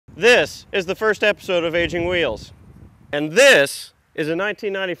This is the first episode of Aging Wheels. And this is a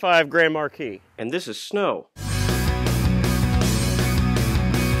 1995 Grand Marquis. And this is snow.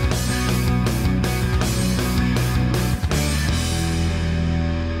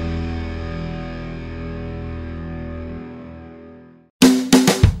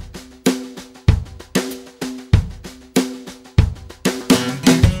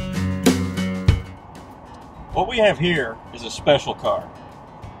 What we have here is a special car.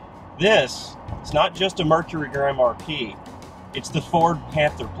 This is not just a Mercury Grand Marquis, it's the Ford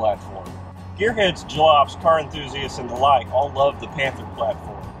Panther platform. Gearheads, jalops, car enthusiasts, and the like all love the Panther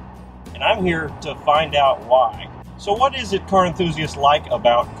platform. And I'm here to find out why. So what is it car enthusiasts like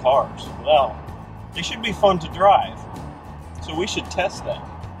about cars? Well, they should be fun to drive. So we should test that.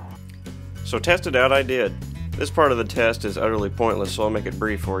 So test it out I did. This part of the test is utterly pointless, so I'll make it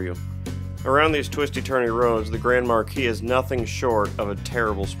brief for you. Around these twisty-turny roads, the Grand Marquis is nothing short of a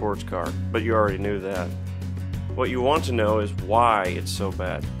terrible sports car, but you already knew that. What you want to know is why it's so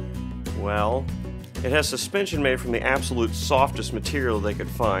bad. Well, it has suspension made from the absolute softest material they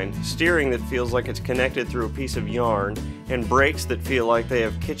could find, steering that feels like it's connected through a piece of yarn, and brakes that feel like they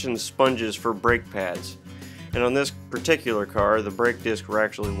have kitchen sponges for brake pads. And on this particular car, the brake discs were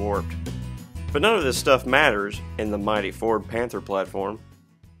actually warped. But none of this stuff matters in the mighty Ford Panther platform.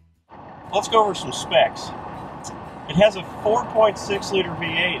 Let's go over some specs. It has a 4.6-liter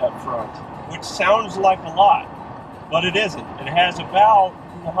V8 up front, which sounds like a lot, but it isn't. It has about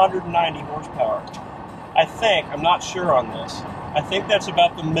 190 horsepower. I'm not sure on this. I think that's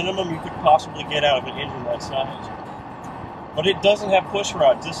about the minimum you could possibly get out of an engine that size. But it doesn't have push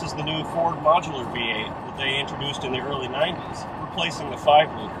rods. This is the new Ford modular V8 that they introduced in the early 90s, replacing the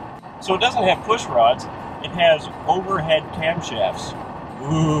 5-liter. So it doesn't have push rods. It has overhead camshafts.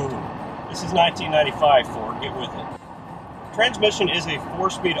 Ooh. This is 1995 Ford, get with it. Transmission is a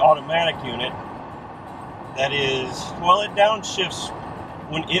 4-speed automatic unit that is, well, it downshifts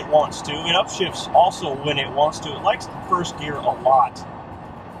when it wants to. It upshifts also when it wants to. It likes the first gear a lot.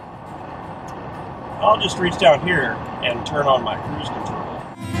 I'll just reach down here and turn on my cruise control.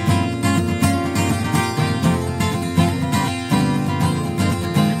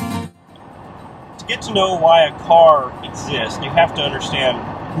 To get to know why a car exists, you have to understand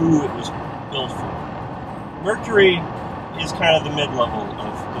who it was built for. Mercury is kind of the mid-level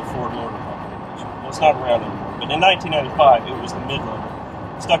of the Ford Motor Company. Well, it's not around anymore, but in 1995 it was the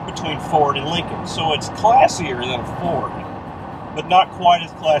mid-level, stuck between Ford and Lincoln. So it's classier than a Ford, but not quite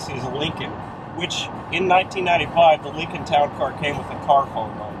as classy as a Lincoln, which in 1995 the Lincoln Town Car came with a car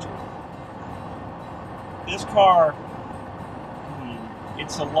phone module. This car,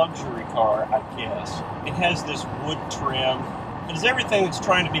 it's a luxury car, I guess. It has this wood trim. It is everything that's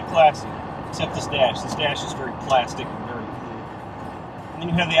trying to be classy, except this dash. This dash is very plastic and very blue. And then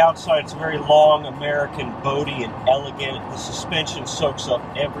you have the outside. It's very long, American, boaty, and elegant. The suspension soaks up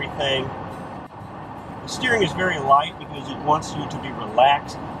everything. The steering is very light because it wants you to be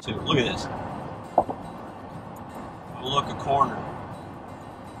relaxed. So look at this. Look a corner.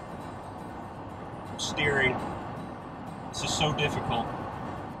 Steering. This is so difficult.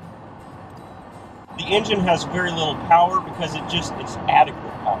 The engine has very little power because it's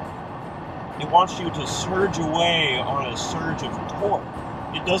adequate power. It wants you to surge away on a surge of torque.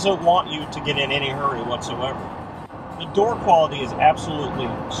 It doesn't want you to get in any hurry whatsoever. The door quality is absolutely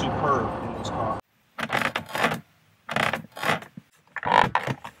superb in this car.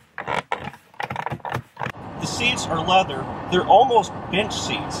 The seats are leather. They're almost bench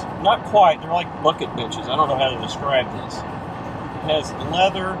seats. Not quite. They're like bucket benches. I don't know how to describe this. It has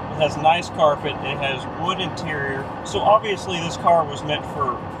leather, it has nice carpet, it has wood interior. So obviously this car was meant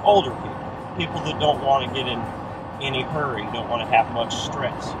for older people that don't want to get in any hurry, don't want to have much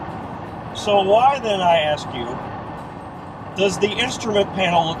stress. So why then, I ask you, does the instrument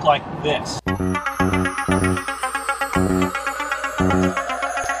panel look like this?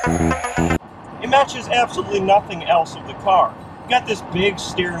 It matches absolutely nothing else of the car. You've got this big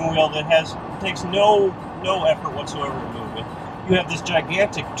steering wheel that takes no effort whatsoever to move it. You have this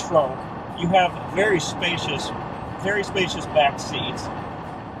gigantic trunk. You have very spacious back seats.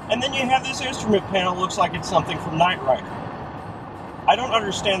 And then you have this instrument panel, looks like it's something from Knight Rider. I don't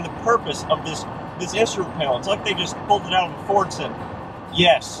understand the purpose of this instrument panel. It's like they just pulled it out of a Ford and said,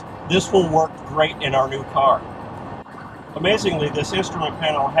 yes, this will work great in our new car. Amazingly, this instrument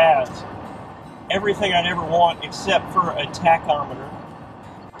panel has everything I'd ever want except for a tachometer,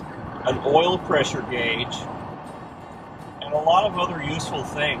 an oil pressure gauge, and a lot of other useful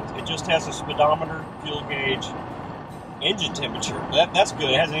things. It just has a speedometer, fuel gauge, engine temperature. That's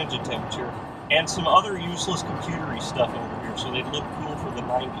good. It has engine temperature. And some other useless computery stuff over here, so they look cool for the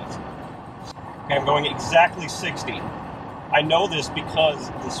 90s. Okay, I'm going exactly 60. I know this because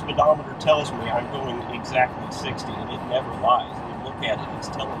the speedometer tells me I'm going exactly 60, and it never lies. I mean, look at it, it's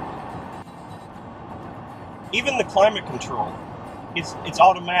telling me. Even the climate control, it's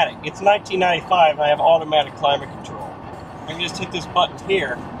automatic. It's 1995, and I have automatic climate control. I can just hit this button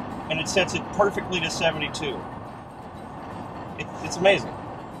here, and it sets it perfectly to 72. It's amazing.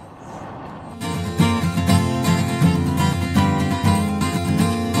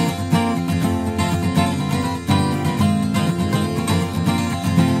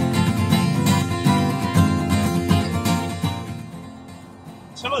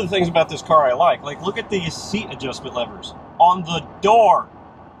 Some of the things about this car I like look at the seat adjustment levers on the door.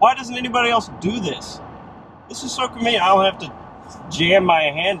 Why doesn't anybody else do this? This is so convenient. I don't have to jam my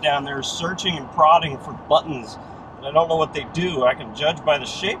hand down there searching and prodding for buttons. And I don't know what they do. I can judge by the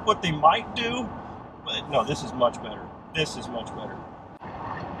shape what they might do. But no, this is much better. This is much better.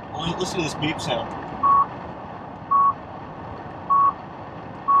 Listen to this beep sound.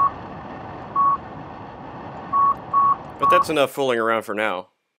 But that's enough fooling around for now.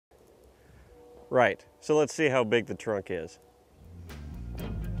 Right, so let's see how big the trunk is.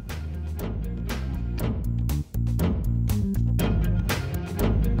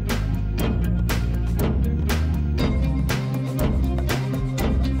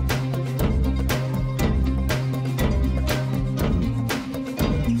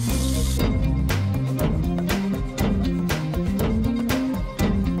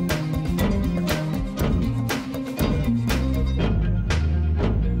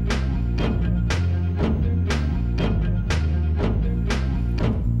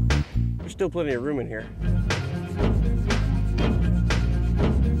 Still plenty of room in here.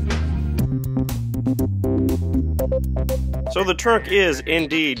 So the trunk is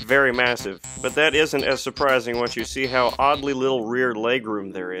indeed very massive, but that isn't as surprising once you see how oddly little rear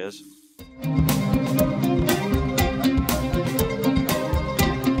legroom there is.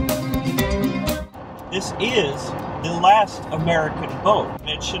 This is the last American boat, and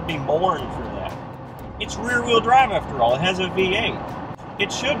it should be mourned for that. It's rear-wheel drive after all. It has a V8.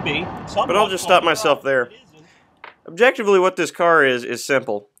 It should be. But I'll just stop myself there. Objectively, what this car is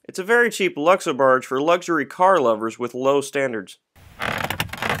simple. It's a very cheap Luxobarge for luxury car lovers with low standards.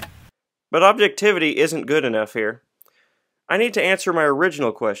 But objectivity isn't good enough here. I need to answer my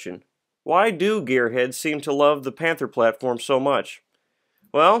original question. Why do gearheads seem to love the Panther platform so much?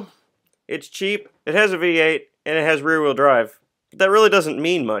 Well, it's cheap, it has a V8, and it has rear-wheel drive. But that really doesn't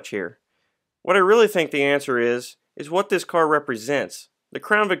mean much here. What I really think the answer is what this car represents. The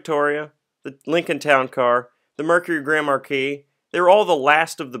Crown Victoria, the Lincoln Town Car, the Mercury Grand Marquis, they were all the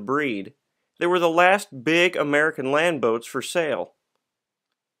last of the breed. They were the last big American land boats for sale.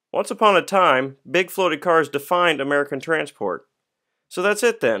 Once upon a time, big floated cars defined American transport. So that's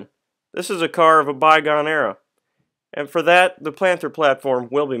it then. This is a car of a bygone era. And for that, the Panther platform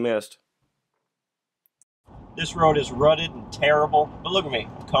will be missed. This road is rutted and terrible, but look at me,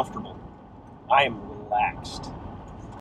 I'm comfortable. I am relaxed.